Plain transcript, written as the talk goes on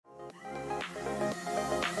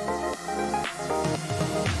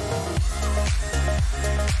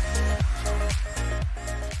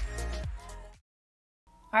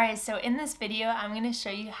Alright, so in this video, I'm going to show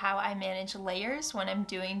you how I manage layers when I'm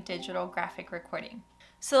doing digital graphic recording.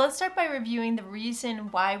 So let's start by reviewing the reason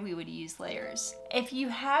why we would use layers. If you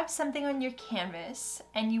have something on your canvas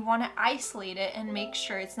and you want to isolate it and make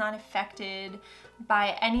sure it's not affected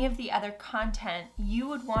by any of the other content, you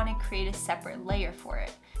would want to create a separate layer for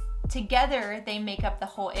it. Together, they make up the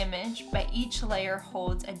whole image, but each layer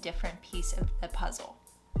holds a different piece of the puzzle.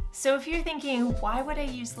 So if you're thinking, why would I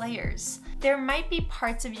use layers? There might be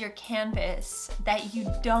parts of your canvas that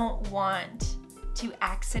you don't want to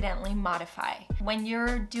accidentally modify. When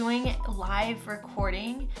you're doing live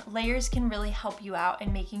recording, layers can really help you out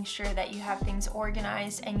in making sure that you have things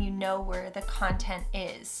organized and you know where the content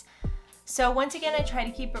is. So once again, I try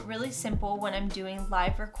to keep it really simple when I'm doing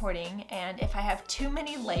live recording, and if I have too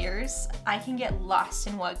many layers, I can get lost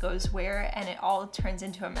in what goes where and it all turns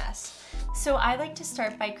into a mess. So I like to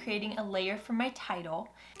start by creating a layer for my title.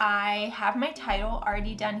 I have my title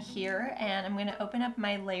already done here, and I'm going to open up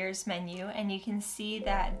my layers menu, and you can see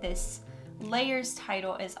that this layers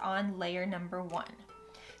title is on layer number 1.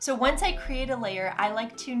 So once I create a layer, I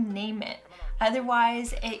like to name it.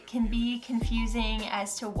 Otherwise, it can be confusing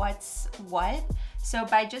as to what's what. So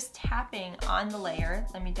by just tapping on the layer,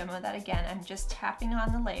 let me demo that again. I'm just tapping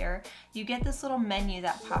on the layer. You get this little menu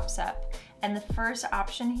that pops up. And the first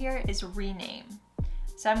option here is rename.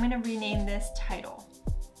 So I'm going to rename this title.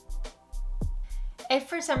 If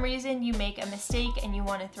for some reason you make a mistake and you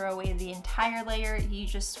want to throw away the entire layer, you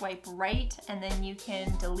just swipe right and then you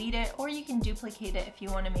can delete it, or you can duplicate it if you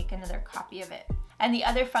want to make another copy of it. And the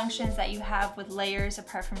other functions that you have with layers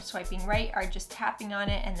apart from swiping right are just tapping on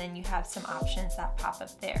it, and then you have some options that pop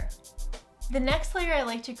up there. The next layer I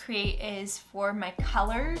like to create is for my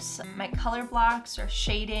colors, my color blocks or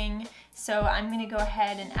shading. So I'm going to go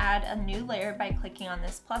ahead and add a new layer by clicking on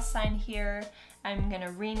this plus sign here. I'm going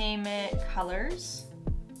to rename it colors.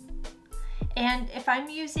 And if I'm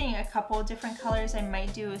using a couple of different colors, I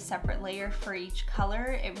might do a separate layer for each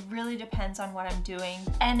color. It really depends on what I'm doing.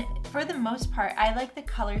 And for the most part, I like the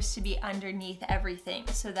colors to be underneath everything,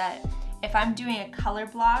 so that if I'm doing a color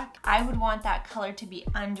block, I would want that color to be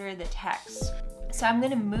under the text. So I'm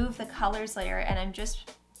going to move the colors layer, and I'm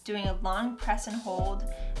just doing a long press and hold,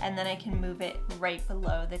 and then I can move it right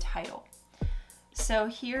below the title. So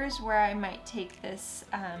here's where I might take this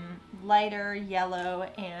lighter yellow,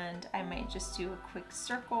 and I might just do a quick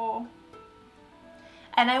circle.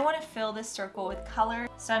 And I want to fill this circle with color,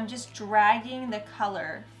 so I'm just dragging the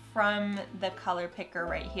color from the color picker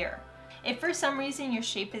right here. If for some reason your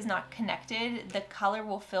shape is not connected, the color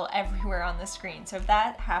will fill everywhere on the screen. So if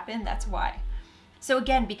that happened, that's why. So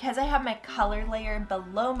again, because I have my color layer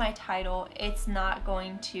below my title, it's not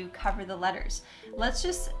going to cover the letters. Let's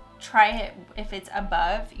just try it. If it's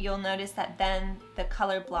above, you'll notice that then the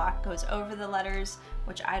color block goes over the letters,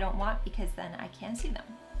 which I don't want because then I can't see them.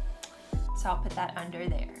 So I'll put that under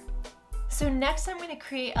there. So next I'm going to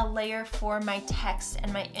create a layer for my text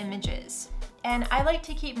and my images. And I like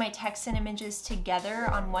to keep my text and images together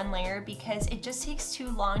on one layer because it just takes too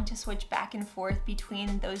long to switch back and forth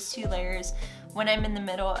between those two layers when I'm in the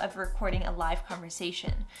middle of recording a live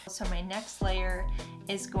conversation. So my next layer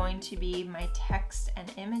is going to be my text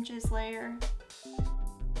and images layer.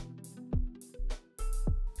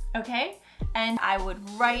 Okay, and I would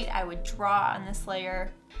write, I would draw on this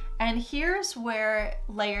layer. And here's where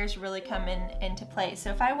layers really come into play.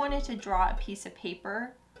 So if I wanted to draw a piece of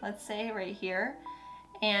paper, let's say right here,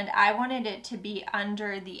 and I wanted it to be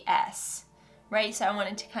under the S, right? So I want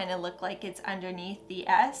it to kind of look like it's underneath the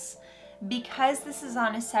S. Because this is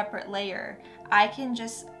on a separate layer, I can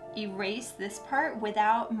just erase this part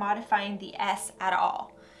without modifying the S at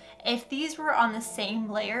all. If these were on the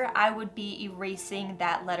same layer, I would be erasing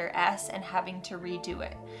that letter S and having to redo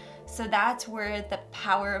it. So that's where the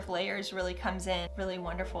power of layers really comes in. Really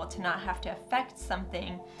wonderful to not have to affect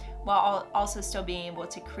something while also still being able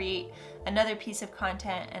to create another piece of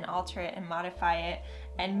content and alter it and modify it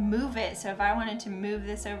and move it. So if I wanted to move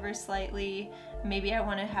this over slightly, maybe I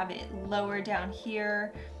want to have it lower down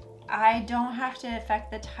here, I don't have to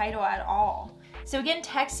affect the title at all. So again,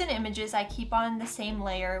 text and images I keep on the same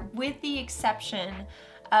layer, with the exception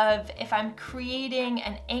of if I'm creating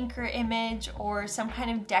an anchor image or some kind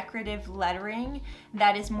of decorative lettering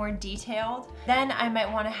that is more detailed, then I might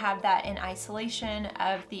want to have that in isolation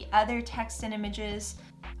of the other text and images.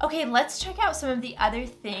 Okay, let's check out some of the other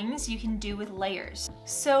things you can do with layers.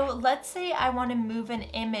 So let's say I want to move an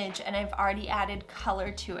image and I've already added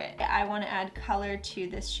color to it. I want to add color to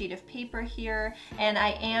this sheet of paper here, and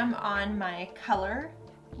I am on my color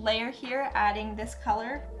layer here, adding this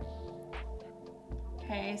color.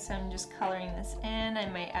 Okay, so I'm just coloring this in. I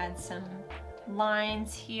might add some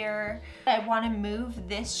lines here. I want to move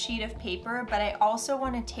this sheet of paper, but I also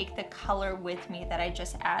want to take the color with me that I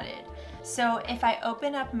just added. So if I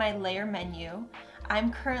open up my layer menu,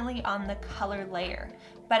 I'm currently on the color layer,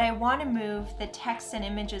 but I want to move the text and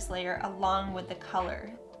images layer along with the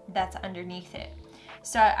color that's underneath it.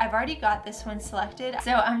 So I've already got this one selected.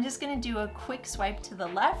 So I'm just going to do a quick swipe to the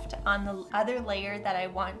left on the other layer that I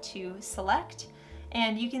want to select.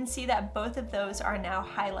 And you can see that both of those are now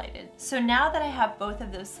highlighted. So now that I have both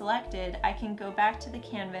of those selected, I can go back to the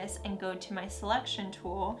canvas and go to my selection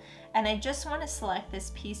tool, and I just want to select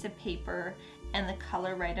this piece of paper and the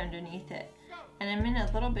color right underneath it. And I'm in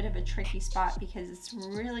a little bit of a tricky spot because it's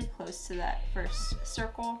really close to that first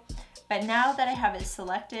circle. But now that I have it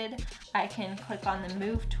selected, I can click on the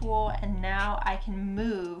move tool, and now I can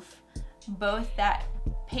move both that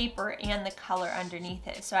paper and the color underneath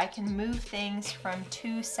it. So I can move things from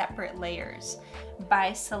two separate layers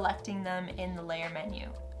by selecting them in the layer menu.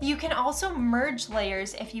 You can also merge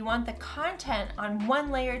layers if you want the content on one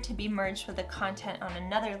layer to be merged with the content on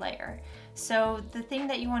another layer. So the thing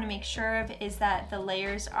that you want to make sure of is that the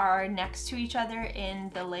layers are next to each other in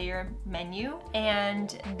the layer menu,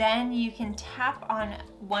 and then you can tap on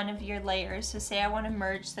one of your layers. So say I want to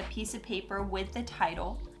merge the piece of paper with the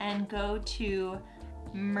title, and go to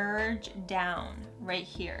merge down right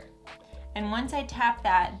here. And once I tap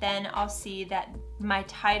that, then I'll see that my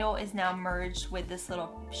title is now merged with this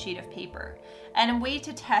little sheet of paper. And a way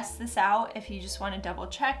to test this out, if you just want to double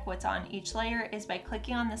check what's on each layer, is by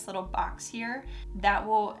clicking on this little box here. That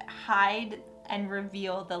will hide and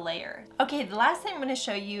reveal the layer. Okay, the last thing I'm going to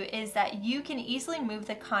show you is that you can easily move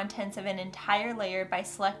the contents of an entire layer by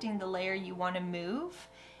selecting the layer you want to move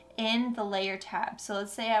in the layer tab. So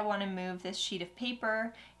let's say I want to move this sheet of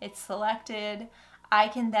paper, it's selected. I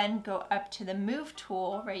can then go up to the move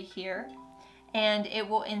tool right here, and it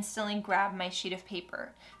will instantly grab my sheet of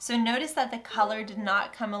paper. So notice that the color did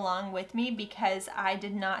not come along with me because I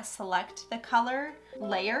did not select the color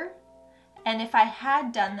layer. And if I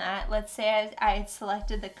had done that, let's say I had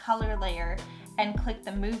selected the color layer and clicked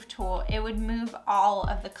the move tool, it would move all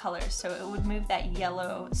of the colors. So it would move that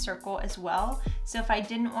yellow circle as well. So if I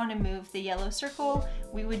didn't want to move the yellow circle,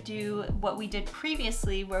 we would do what we did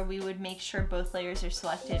previously, where we would make sure both layers are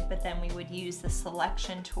selected, but then we would use the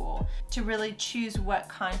selection tool to really choose what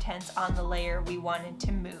contents on the layer we wanted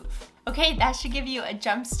to move. Okay, that should give you a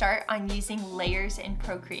jump start on using layers in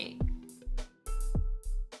Procreate.